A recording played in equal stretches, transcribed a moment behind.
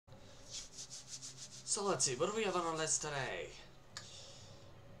So let's see, what do we have on our list today?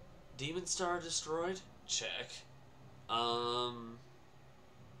 Demon Star destroyed? Check.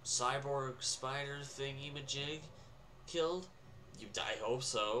 Cyborg spider thingy-majig killed? I hope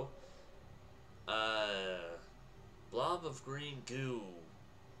so. Blob of green goo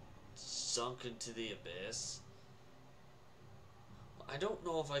sunk into the abyss. I don't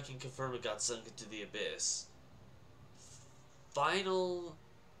know if I can confirm it got sunk into the abyss. Final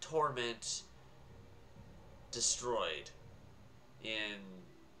torment destroyed in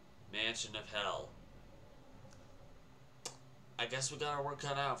Mansion of Hell. I guess we got our work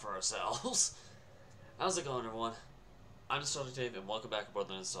cut out for ourselves. How's it going, everyone? I'm Nostalgic Dave, and welcome back aboard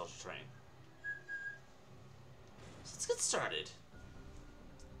the Nostalgia Train. So let's get started.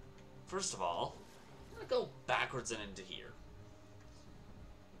 First of all, I'm gonna go backwards and into here.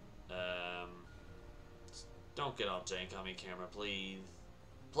 Don't get all jank on me, camera, please.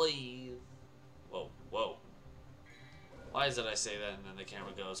 Please. Whoa, whoa. Why is it I say that and then the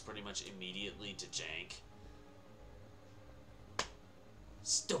camera goes pretty much immediately to jank?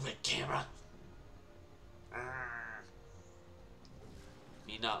 Stupid camera!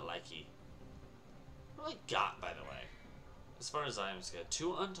 Me not likey. What do I got, by the way? As far as items go,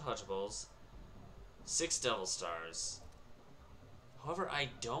 2 untouchables, 6 devil stars. However, I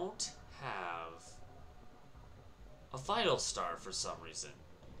don't have a vital star for some reason.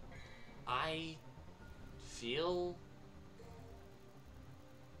 I feel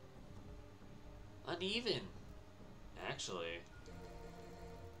uneven, actually.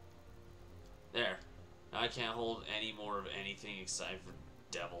 There. Now I can't hold any more of anything except for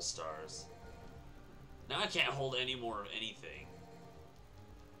devil stars. Now I can't hold any more of anything.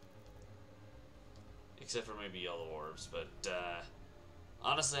 Except for maybe yellow orbs, but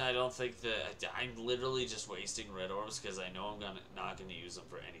honestly, I don't think that I'm literally just wasting red orbs because I know I'm not gonna use them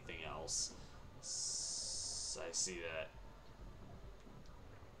for anything else. I see that.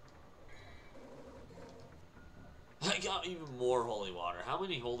 I got even more holy water. How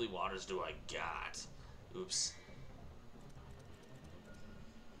many holy waters do I got? Oops.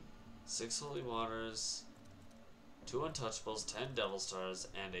 6 holy waters, 2 untouchables, 10 devil stars,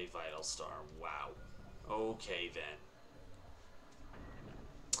 and a vital star. Wow. Okay then.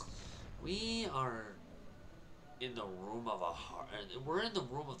 We are in the room of a heart. We're in the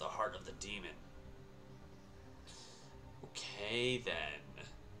room of the heart of the demon. Okay then.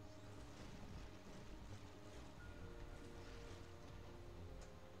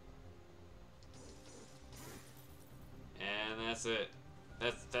 And that's it.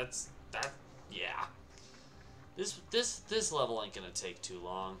 That. Yeah. This level ain't gonna take too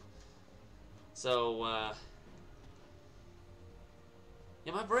long. So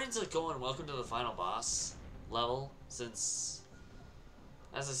yeah, my brain's like going, welcome to the final boss level, since,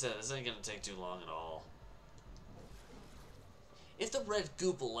 as I said, this ain't gonna take too long at all. If the red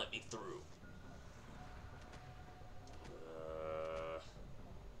goop will let me through.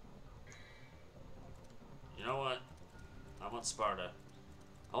 You know what? I want Sparta.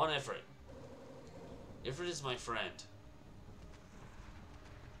 I want Ifrit. Ifrit is my friend.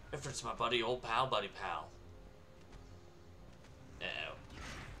 Ifrit's my buddy, old pal, buddy pal. Uh-oh.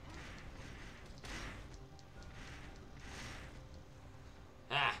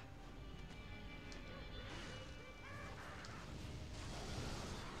 Ah!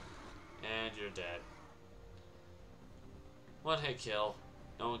 And you're dead. One hit kill.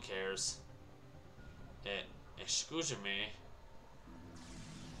 No one cares. Excuse me.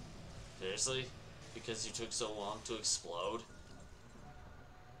 Seriously? Because you took so long to explode?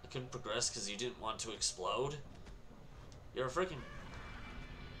 I couldn't progress because you didn't want to explode? You're a freaking...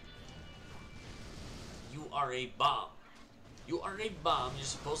 You are a bomb. You are a bomb. You're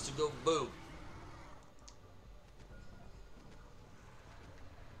supposed to go boom.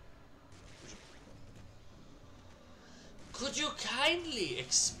 Could you kindly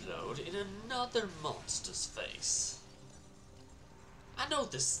explode in another monster's face? I know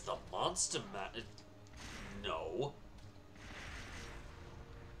this is the monster man. No.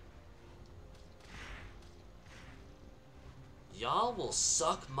 Y'all will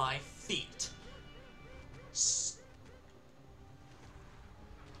suck my feet. Suck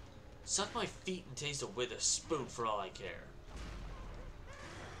my feet and taste it with a spoon for all I care.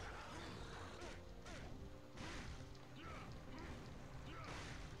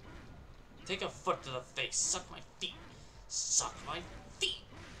 Take a foot to the face. Suck my feet. Suck my feet.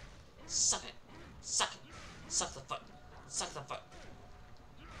 Suck it. Suck it. Suck the foot. Suck the foot.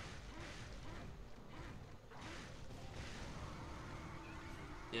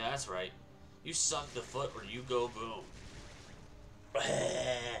 Yeah, that's right. You suck the foot or you go boom.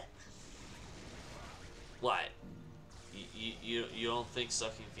 think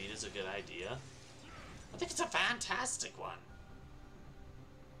sucking feet is a good idea. I think it's a fantastic one.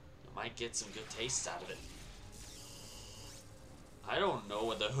 I might get some good tastes out of it. I don't know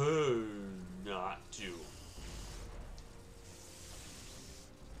what the hell not to.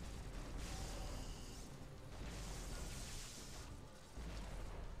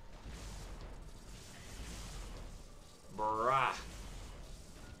 Bruh.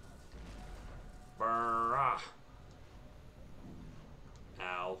 Bruh.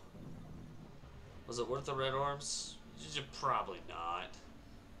 Ow. Was it worth the red orbs? Probably not.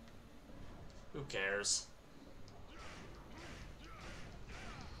 Who cares?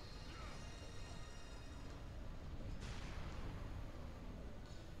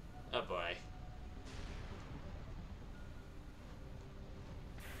 Oh boy.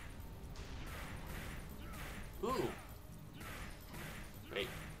 Ooh. Wait.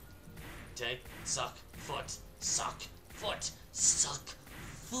 Take, suck, foot, suck, foot, suck,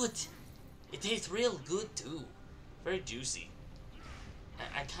 foot. It tastes real good too. Very juicy.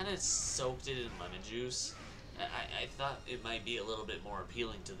 I kind of soaked it in lemon juice. I thought it might be a little bit more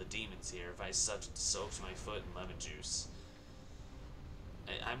appealing to the demons here if I soaked my foot in lemon juice.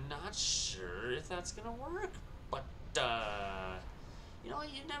 I'm not sure if that's gonna work, but you know,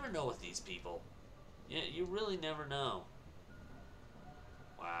 you never know with these people. You really never know.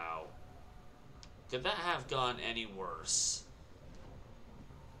 Wow. Could that have gone any worse?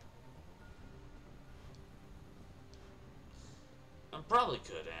 I probably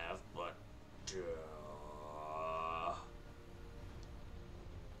could have, but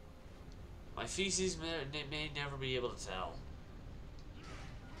my feces may never be able to tell.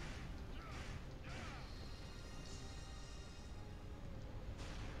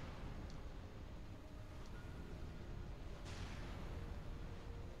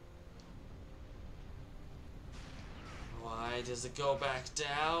 Why does it go back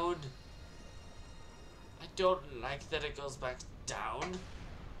down? I don't like that it goes back down.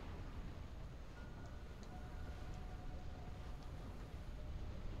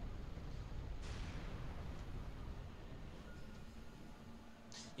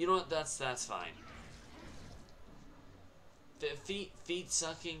 You know what? That's fine. Feet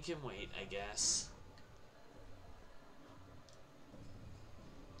sucking can wait, I guess.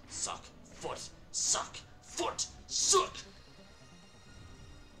 Suck, foot, suck, foot, suck.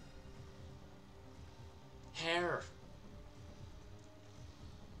 Hair.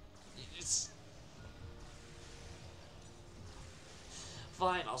 It's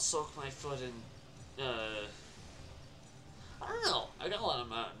fine. I'll soak my foot in. I don't know. I got a lot of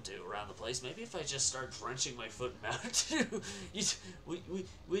Mountain Dew around the place. Maybe if I just start drenching my foot in Mountain Dew,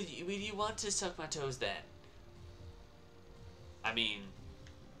 would you want to suck my toes then? I mean,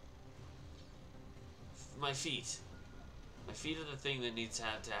 my feet. My feet are the thing that needs to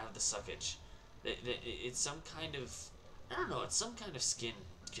have the suckage. It's some kind of, I don't know, it's some kind of skin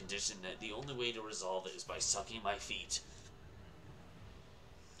condition that the only way to resolve it is by sucking my feet.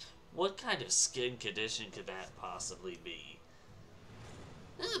 What kind of skin condition could that possibly be?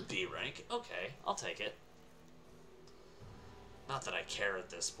 B rank. Okay, I'll take it. Not that I care at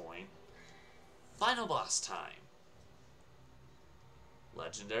this point. Final boss time.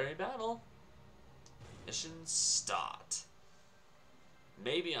 Legendary battle. Mission start.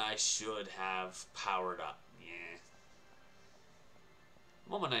 Maybe I should have powered up. Yeah.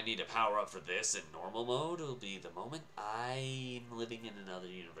 The moment I need to power up for this in normal mode will be the moment I'm living in another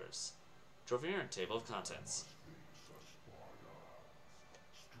universe. Trophy earned, table of contents.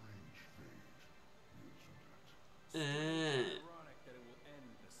 Ironic that it will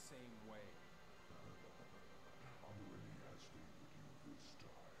end the same way.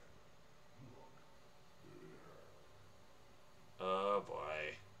 Oh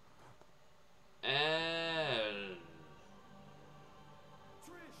boy. And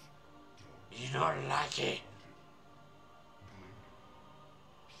you don't like it.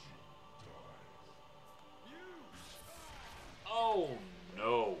 Oh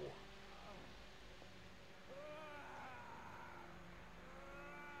no.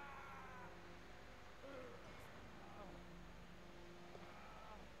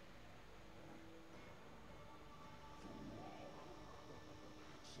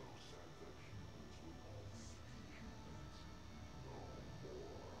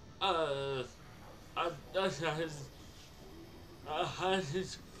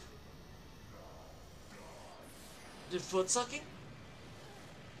 Did foot sucking?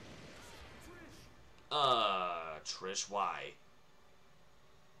 Trish, why?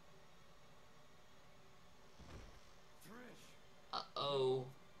 Uh-oh.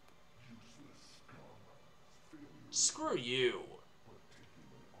 Screw you.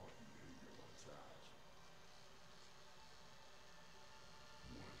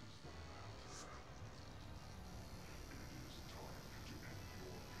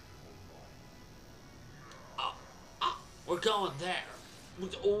 We're going there.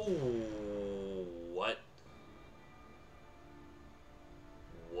 Oh, what?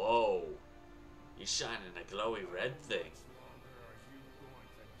 Whoa. You're shining a glowy red thing. Longer are you going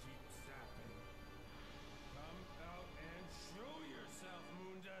to keep zapping? Come out and show yourself,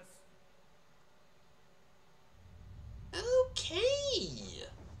 Mundus. Okay.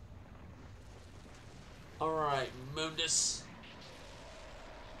 Alright, Mundus.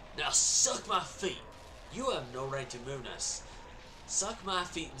 Now suck my feet. You have no right to moon us. Suck my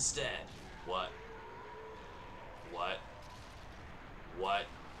feet instead. What? What? What?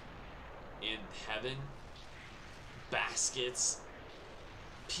 In heaven? Baskets?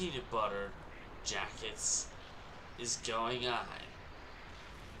 Peanut butter jackets is going on?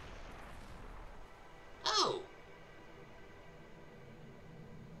 Oh!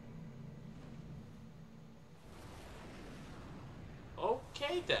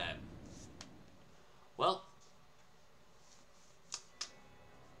 Okay then. Well.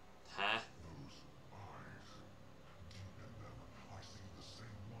 Huh? Those eyes. Deep in them, I see the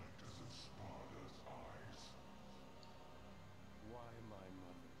same light as in Sparta's eyes. Why, my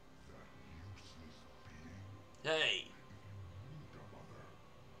mother? That useless being. Hey! Need a mother.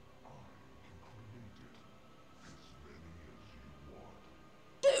 I can create it. As many as you want.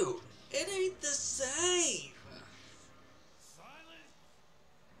 Dude! It ain't the same! Silence!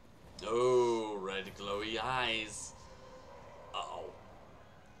 Oh, red glowy eyes. Uh-oh.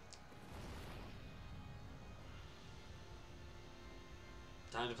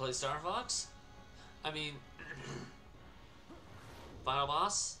 Time to play Star Fox? I mean, final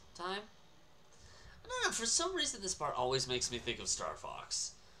boss time? I don't know, for some reason this part always makes me think of Star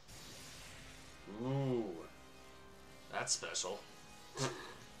Fox. Ooh. That's special.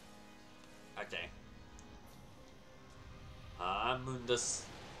 Okay. Mundus.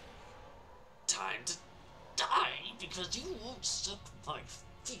 Time to die because you won't suck my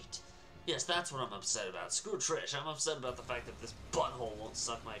feet. Yes, that's what I'm upset about. Screw Trish. I'm upset about the fact that this butthole won't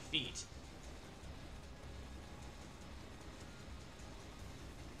suck my feet.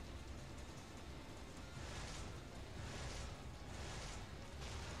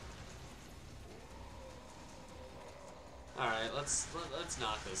 Alright, let's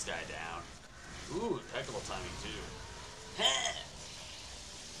knock this guy down. Ooh, impeccable timing too.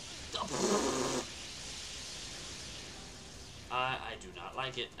 I do not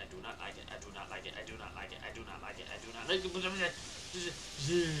like it. I do not like it. I do not like it. I do not like it. I do not like it. I do not like it.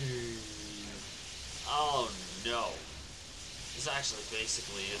 Oh no. This actually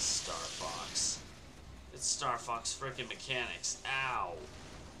basically is Star Fox. It's Star Fox freaking mechanics. Ow.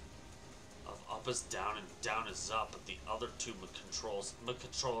 Of up is down and down is up, but the other two controls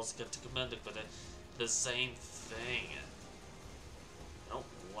get to command it, but the same thing. I don't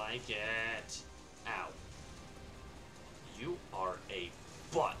like it. Ow. You are a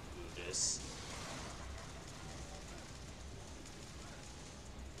butt, Mundus.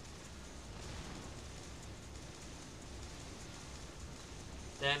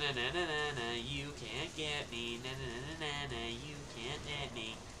 Na-na-na-na-na, you can't get me. Na-na-na-na-na, you can't get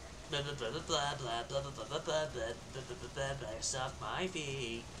me. Blah blah blah blah blah blah blah blah blah blah blah blah blah blah. Suck my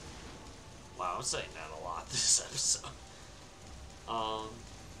feet. Wow, I'm saying that a lot this episode.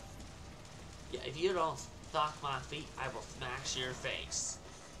 Yeah, if you don't suck my feet, I will smash your face.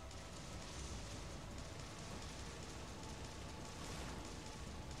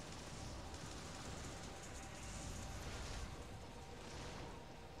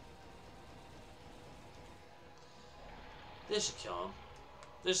 This should kill him.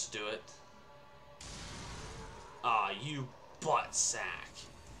 This should do it. Aw, you butt sack.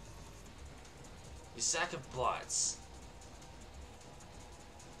 You sack of butts.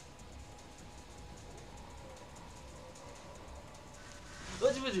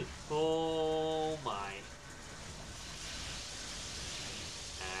 Oh my.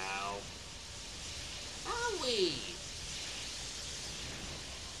 Ow. Owie!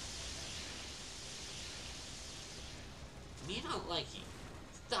 Me not like you.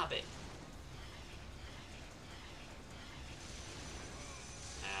 Stop it.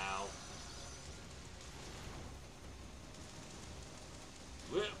 Ow.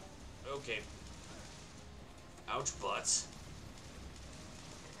 Well, okay. Ouch butts.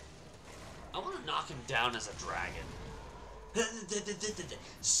 I want to knock him down as a dragon.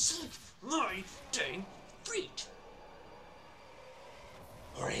 Suck my dang feet.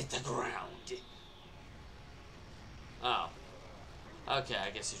 Or hit the ground. Oh. Okay, I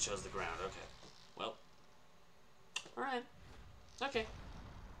guess you chose the ground. Okay. Well. Alright. Okay.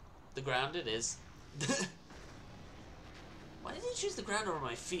 The ground it is. Why did you choose the ground over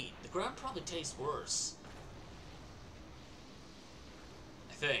my feet? The ground probably tastes worse.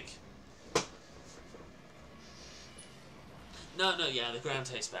 think. No, yeah, the ground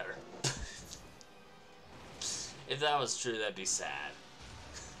tastes better. If that was true, that'd be sad.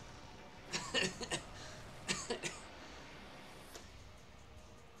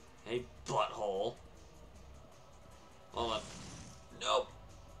 Hey, butthole. Hold on. Nope.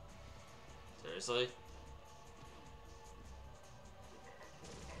 Seriously?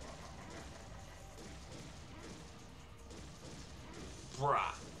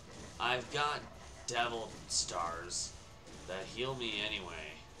 Bruh. I've got devil stars that heal me anyway.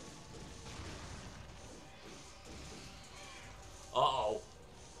 Uh-oh.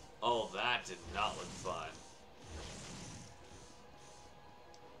 Oh, that did not look fun.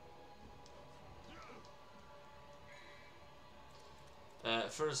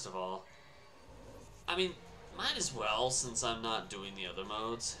 First of all, I mean, might as well since I'm not doing the other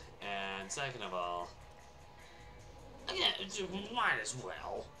modes. And second of all, again, might as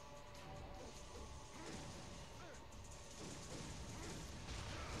well.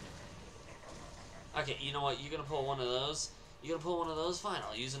 Okay, you know what? You're gonna pull one of those? You're gonna pull one of those? Fine,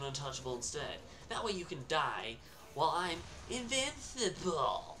 I'll use an untouchable instead. That way you can die while I'm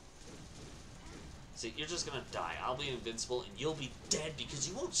invincible. See, you're just gonna die. I'll be invincible and you'll be dead because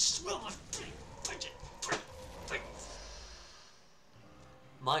you won't smell my thing.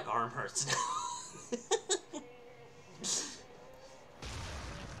 My arm hurts now.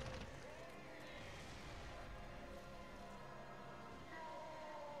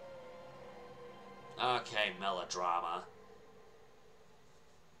 Okay, melodrama.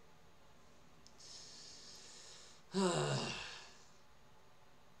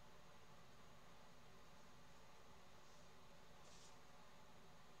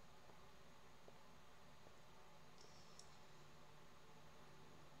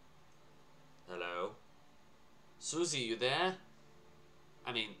 Hello? Susie, you there?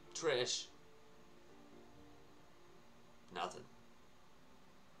 I mean, Trish. Nothing.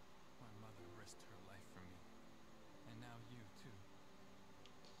 My mother risked her life for me. And now you, too.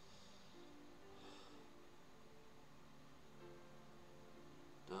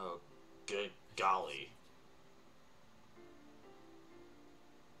 Oh, good golly.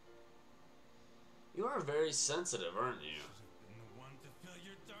 You are very sensitive, aren't you? Should have been the one to fill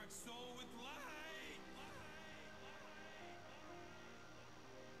your dark soul with light.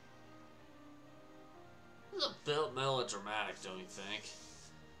 It's a bit melodramatic, don't you think?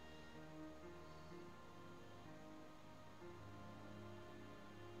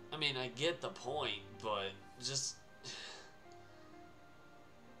 I mean, I get the point, but just...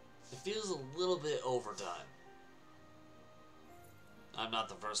 it feels a little bit overdone. I'm not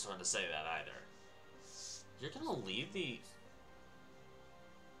the first one to say that either. You're gonna leave the...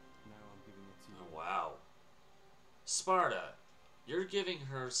 Now I'm giving it to you. Oh, wow. Sparta. You're giving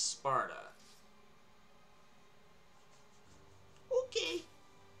her Sparta. Okay.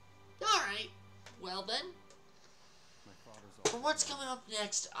 Alright. Well then. My father's For what's coming up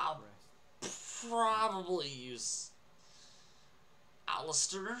next, I'll rest. probably use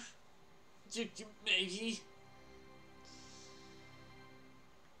Alistair. Maybe.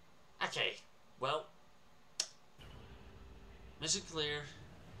 Okay. Well. Mission clear.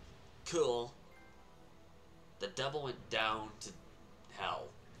 Cool. The devil went down to hell,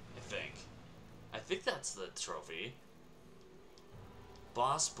 I think. I think that's the trophy.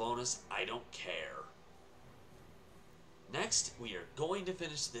 Boss bonus, I don't care. Next, we are going to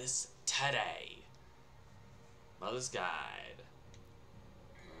finish this today. Mother's Guide.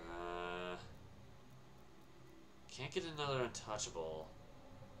 Can't get another untouchable.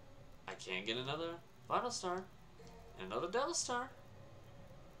 I can get another Vital Star. And another Devil Star.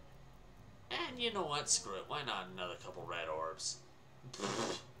 And you know what? Screw it. Why not another couple red orbs?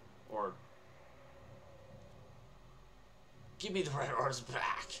 Or... give me the red orbs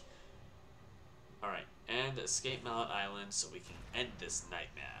back. Alright. And escape Mallet Island so we can end this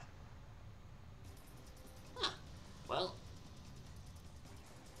nightmare. Huh. Well...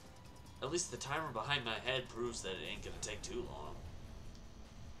 at least the timer behind my head proves that it ain't gonna take too long.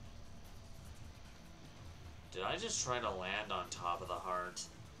 Did I just try to land on top of the heart?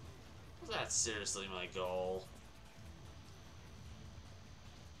 Was that seriously my goal?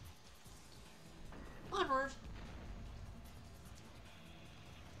 Onward!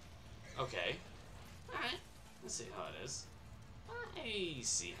 Okay. Alright. Let's see how it is. I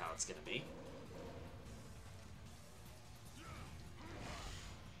see how it's gonna be.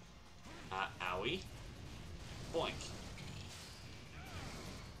 Owie. Boink.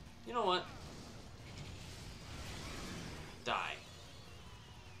 You know what? Die.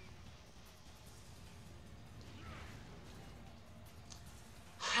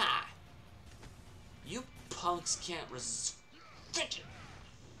 punks can't resist it.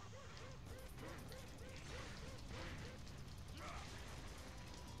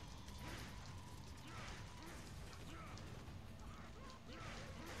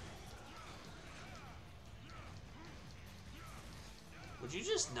 Would you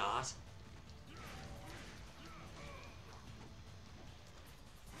just not?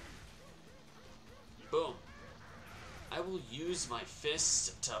 Boom. I will use my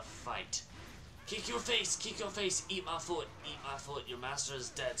fists to fight. Kick your face, eat my foot, Your master is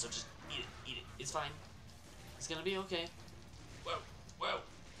dead, so just eat it. It's fine. It's gonna be okay. Whoa, whoa.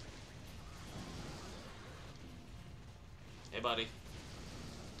 Hey, buddy.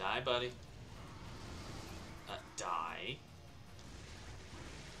 Die, buddy. Die.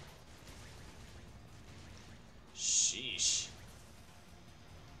 Sheesh.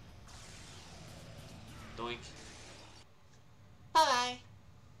 Doink. Bye.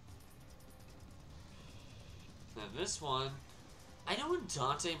 Now this one, I know in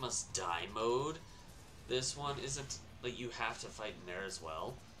Dante Must Die mode, this one isn't, like, you have to fight in there as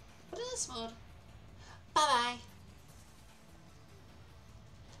well. But in this mode, bye-bye.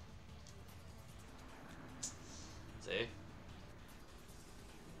 See?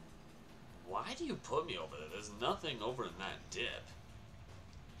 Why do you put me over there? There's nothing over in that dip.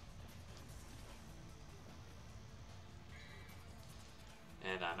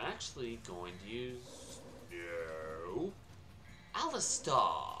 And I'm actually going to use... No.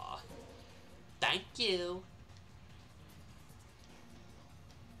 Alistar. Thank you.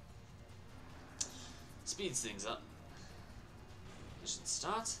 Speeds things up. Mission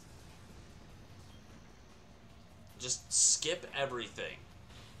start. Just skip everything.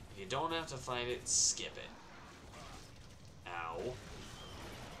 If you don't have to fight it, skip it. Ow.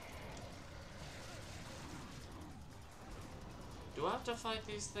 Do I have to fight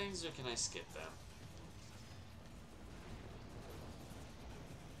these things, or can I skip them?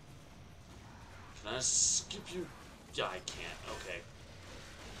 Can I skip you? Yeah, I can't. Okay.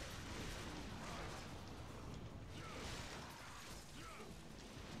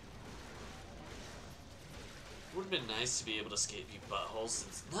 Would have been nice to be able to escape you buttholes,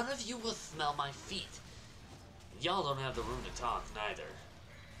 since none of you will smell my feet. Y'all don't have the room to talk, neither.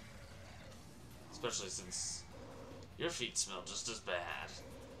 Especially since your feet smell just as bad.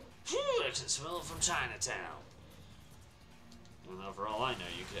 Phew, I can smell it from Chinatown. Even though, for all I know,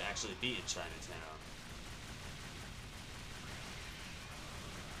 you could actually be in Chinatown.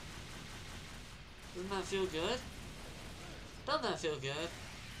 Doesn't that feel good? Doesn't that feel good?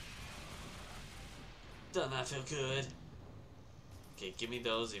 Doesn't that feel good? Okay, give me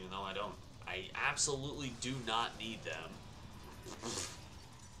those, even though I absolutely do not need them.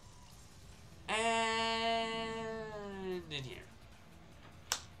 And in here.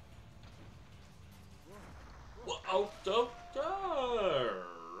 Whoa,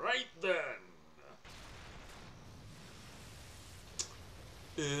 right then.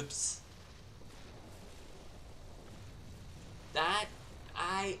 Oops.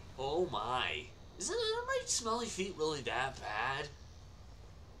 Oh my. Are my smelly feet really that bad?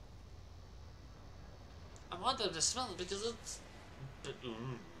 I want them to smell it because it's...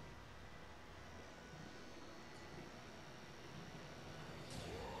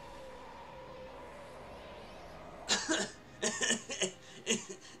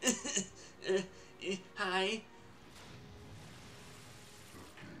 Hi. The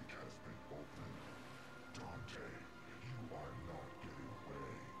gate has been opened. Dante, you are not getting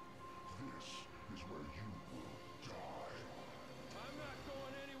away. This is where you will die. I'm not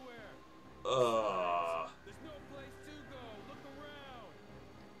going anywhere. There's no place to go. Look around.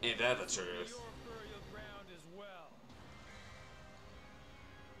 Ain't that the This will be truth? your burial ground as well.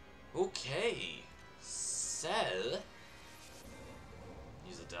 Okay. So...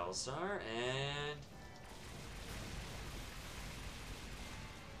 use a Devil Star, and...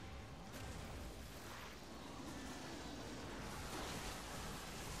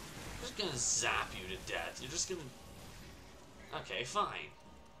 I'm just gonna zap you to death. You're just gonna... Okay, fine.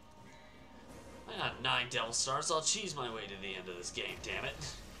 I got 9 Devil Stars. I'll cheese my way to the end of this game, damn it.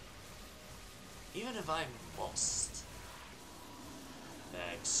 Even if I'm lost.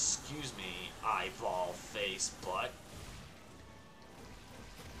 Excuse me, eyeball face butt.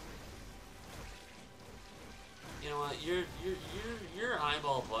 You know what? Your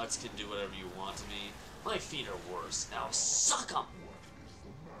eyeball butts can do whatever you want to me. My feet are worse. Now suck 'em.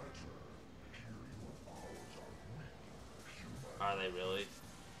 Are they really?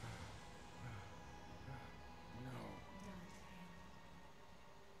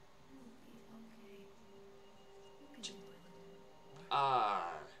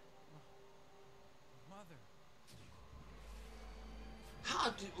 Mother.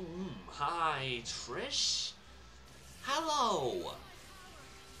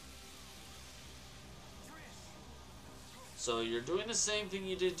 So you're doing the same thing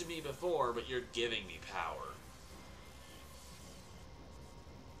you did to me before, but you're giving me power.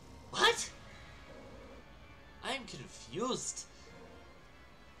 What? I am confused.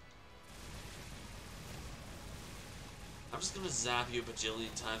 I'm just gonna zap you a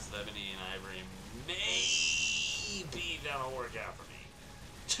bajillion times with ebony and ivory. Maybe that'll work out for me.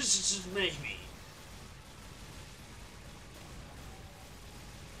 Just maybe.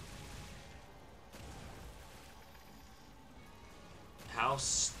 How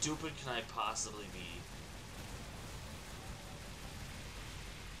stupid can I possibly be?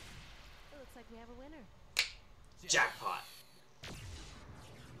 It looks like we have a winner. Jackpot.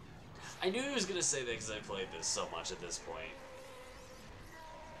 I knew he was gonna say that because I played this so much at this point.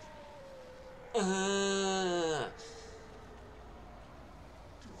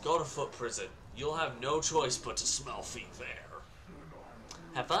 Go to foot prison. You'll have no choice but to smell feet there.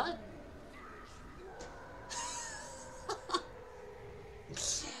 Have fun.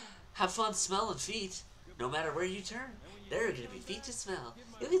 Have fun smelling feet. No matter where you turn, there are gonna be feet to smell.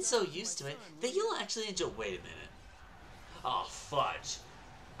 You'll get so used to it that you'll actually enjoy. Wait a minute. Oh, fudge.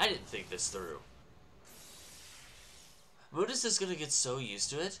 I didn't think this through. Mudis is gonna get so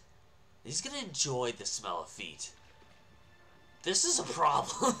used to it, he's gonna enjoy the smell of feet. This is a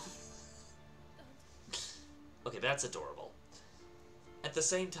problem. Okay, that's adorable. At the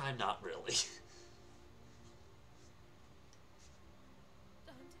same time, not really.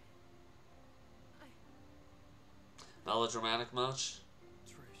 Melodramatic much?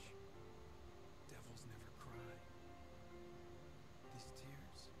 Trish, devils never cry. These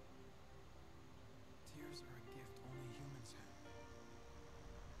tears are a gift only humans have.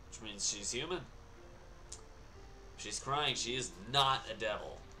 Which means she's human. If she's crying, she is not a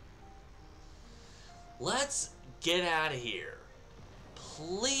devil. Let's get out of here.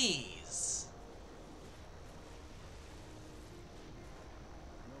 Please.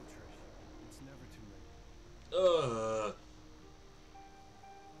 No, Trish, it's never too late. Uh-oh.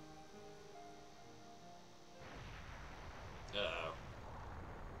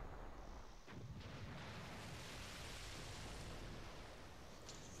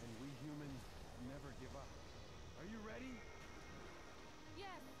 And we humans never give up. Are you ready? Yes.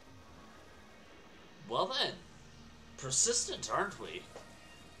 Well then. Persistent, aren't we?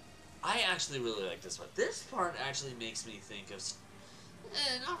 I actually really like this part. This part actually makes me think of...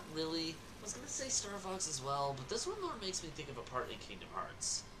 not really. I was gonna say Star Fox as well, but this one more makes me think of a part in Kingdom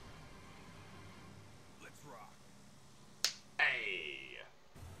Hearts. Let's rock. Hey!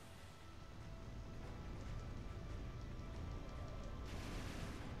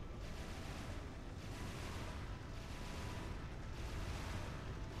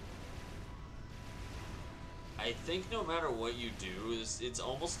 I think no matter what you do, it's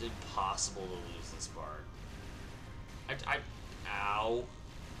almost impossible to lose this part. Ow.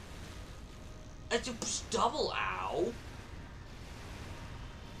 It's a double ow.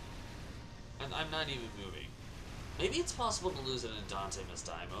 And I'm not even moving. Maybe it's possible to lose it in Dante Must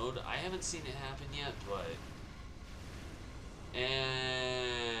Die mode. I haven't seen it happen yet, but...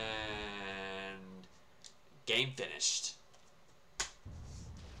 And... Game finished.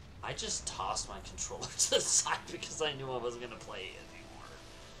 I just tossed my controller to the side because I knew I wasn't going to play it anymore.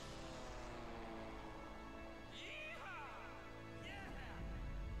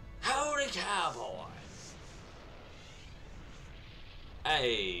 Howdy, cowboy!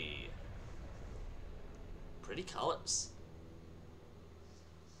 Hey! Pretty colors.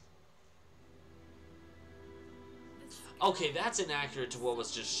 Okay, that's inaccurate to what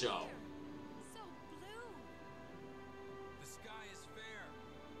was just shown. So blue. The sky is fair.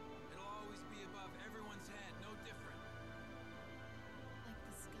 It'll always be above everyone's head, no different. Like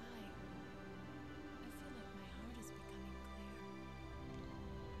the sky. I feel like my heart is becoming clear.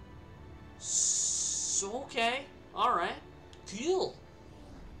 So, okay. Alright. Cool.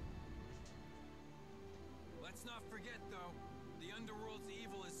 Let's not forget, though, the Underworld's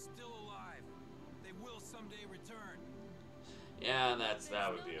evil is still alive. They will someday return. Yeah, that would There's be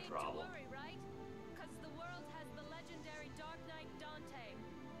no a need problem. To worry, right? 'Cause the world has the legendary Dark Knight Dante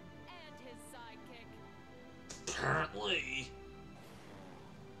and his sidekick. Apparently.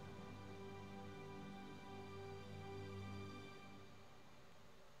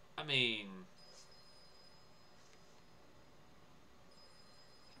 I mean...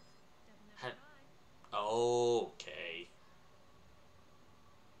 Devil never Ha- cry. Okay.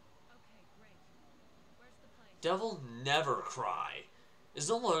 Okay, great. Where's the plane? Devil Never Cry. It's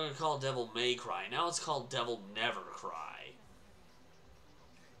no longer called Devil May Cry. Now it's called Devil Never Cry.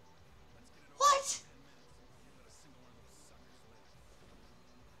 What?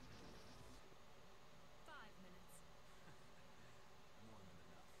 5 minutes.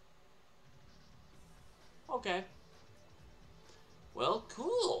 Okay. Well,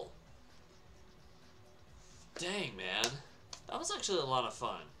 cool. Dang, man. That was actually a lot of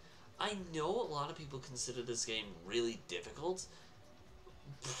fun. I know a lot of people consider this game really difficult,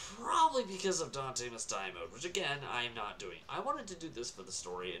 probably because of Dante Must Die mode, which again, I am not doing. I wanted to do this for the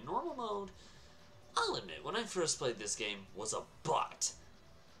story. In normal mode, I'll admit, when I first played this game, was a butt.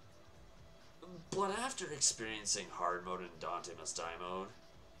 But after experiencing hard mode and Dante Must Die mode,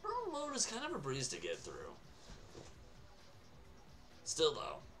 normal mode is kind of a breeze to get through. Still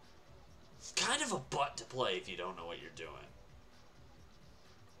though, kind of a butt to play if you don't know what you're doing.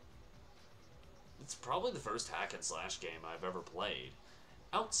 It's probably the first hack and slash game I've ever played,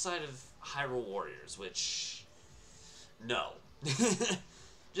 outside of Hyrule Warriors, which, no.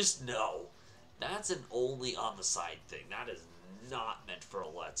 Just no. That's an only on the side thing. That is not meant for a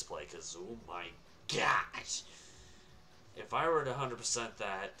Let's Play, because, oh my gosh. If I were to 100%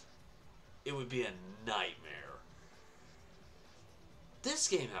 that, it would be a nightmare. This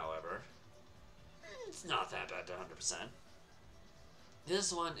game, however, it's not that bad to 100%.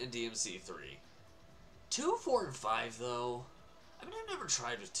 This one and DMC 3. 2, 4, and 5, though, I mean, I've never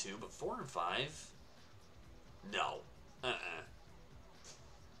tried with 2, but 4 and 5, no.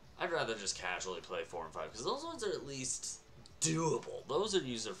 I'd rather just casually play 4 and 5, because those ones are at least doable. Those are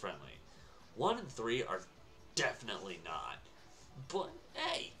user-friendly. 1 and 3 are definitely not. But,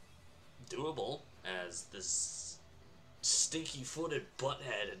 hey, doable, as this stinky-footed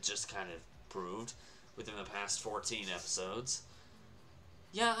butthead had just kind of proved within the past 14 episodes.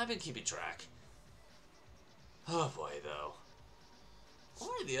 Yeah, I've been keeping track. Oh boy, though.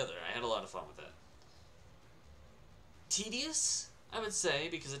 One or the other, I had a lot of fun with it. Tedious, I would say,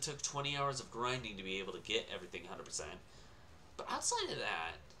 because it took 20 hours of grinding to be able to get everything 100%. But outside of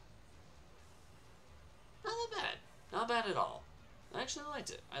that, not that bad. Not bad at all. I actually liked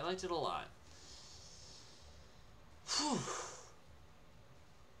it. I liked it a lot. Whew.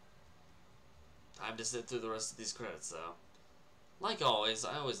 Time to sit through the rest of these credits, though. Like always,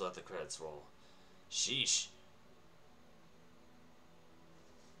 I always let the credits roll. Sheesh.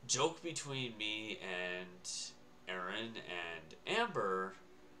 Joke between me and Aaron and Amber,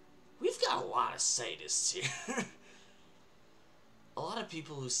 we've got a lot of sadists here. A lot of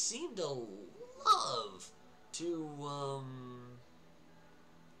people who seem to love to,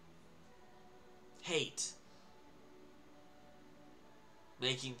 hate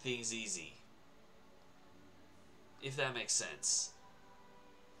making things easy. If that makes sense.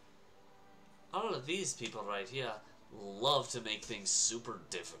 All of these people right here love to make things super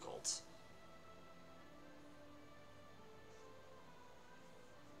difficult.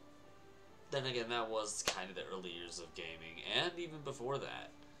 Then again, that was kind of the early years of gaming, and even before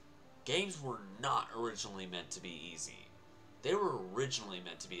that. Games were not originally meant to be easy. They were originally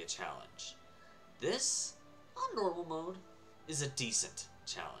meant to be a challenge. This, on normal mode, is a decent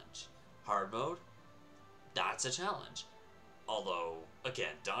challenge. Hard mode, that's a challenge. Although,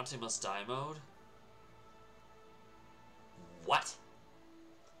 again, Dante Must Die mode? What?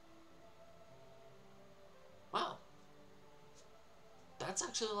 Wow. That's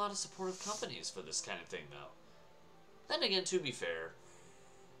actually a lot of supportive companies for this kind of thing, though. Then again, to be fair,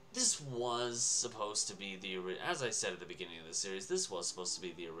 this was supposed to be the, as I said at the beginning of the series, this was supposed to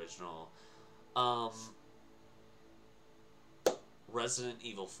be the original, Resident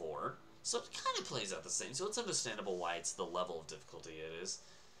Evil 4. So it kind of plays out the same, so it's understandable why it's the level of difficulty it is.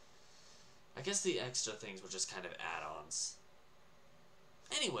 I guess the extra things were just kind of add-ons.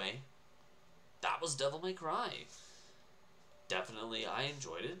 Anyway, that was Devil May Cry. Definitely, I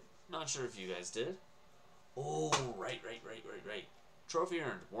enjoyed it. Not sure if you guys did. Oh, right. Trophy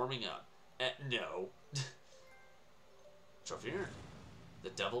earned, warming up. No. Trophy earned.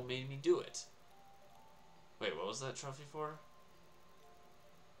 The devil made me do it. Wait, what was that trophy for?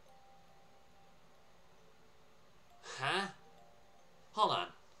 Huh? Hold on.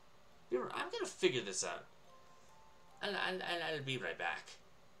 I'm gonna figure this out. I'll be right back.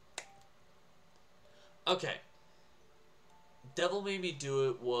 Okay. Devil Made Me Do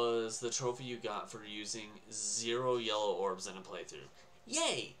It was the trophy you got for using 0 yellow orbs in a playthrough.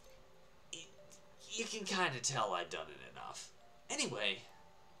 Yay! You can kind of tell I've done it enough. Anyway,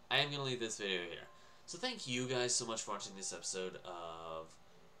 I am going to leave this video here. So thank you guys so much for watching this episode of,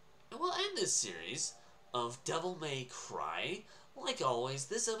 well, and this series of Devil May Cry. Like always,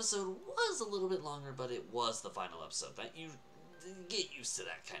 this episode was a little bit longer, but it was the final episode. That you get used to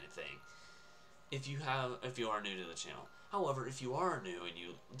that kind of thing. If you are new to the channel. However, if you are new and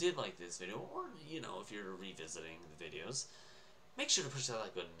you did like this video, or, you know, if you're revisiting the videos, make sure to push that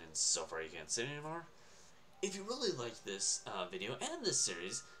like button, and so far you can't say anymore. If you really liked this video and this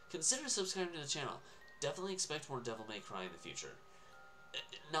series, consider subscribing to the channel. definitely expect more Devil May Cry in the future.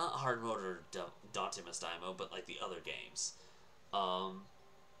 Not hard mode or Dante Must Die mode, but like the other games.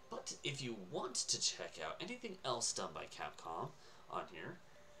 But if you want to check out anything else done by Capcom on here,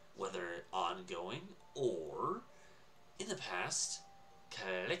 whether ongoing or in the past,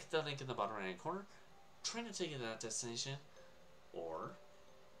 click the link in the bottom right hand corner, trying to take you to that destination, or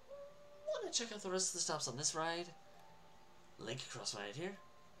want to check out the rest of the stops on this ride, link across right here,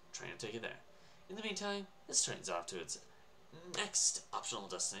 trying to take you there. In the meantime, this train's off to its next optional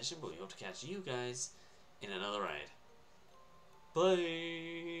destination, but we hope to catch you guys in another ride.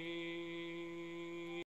 Bye!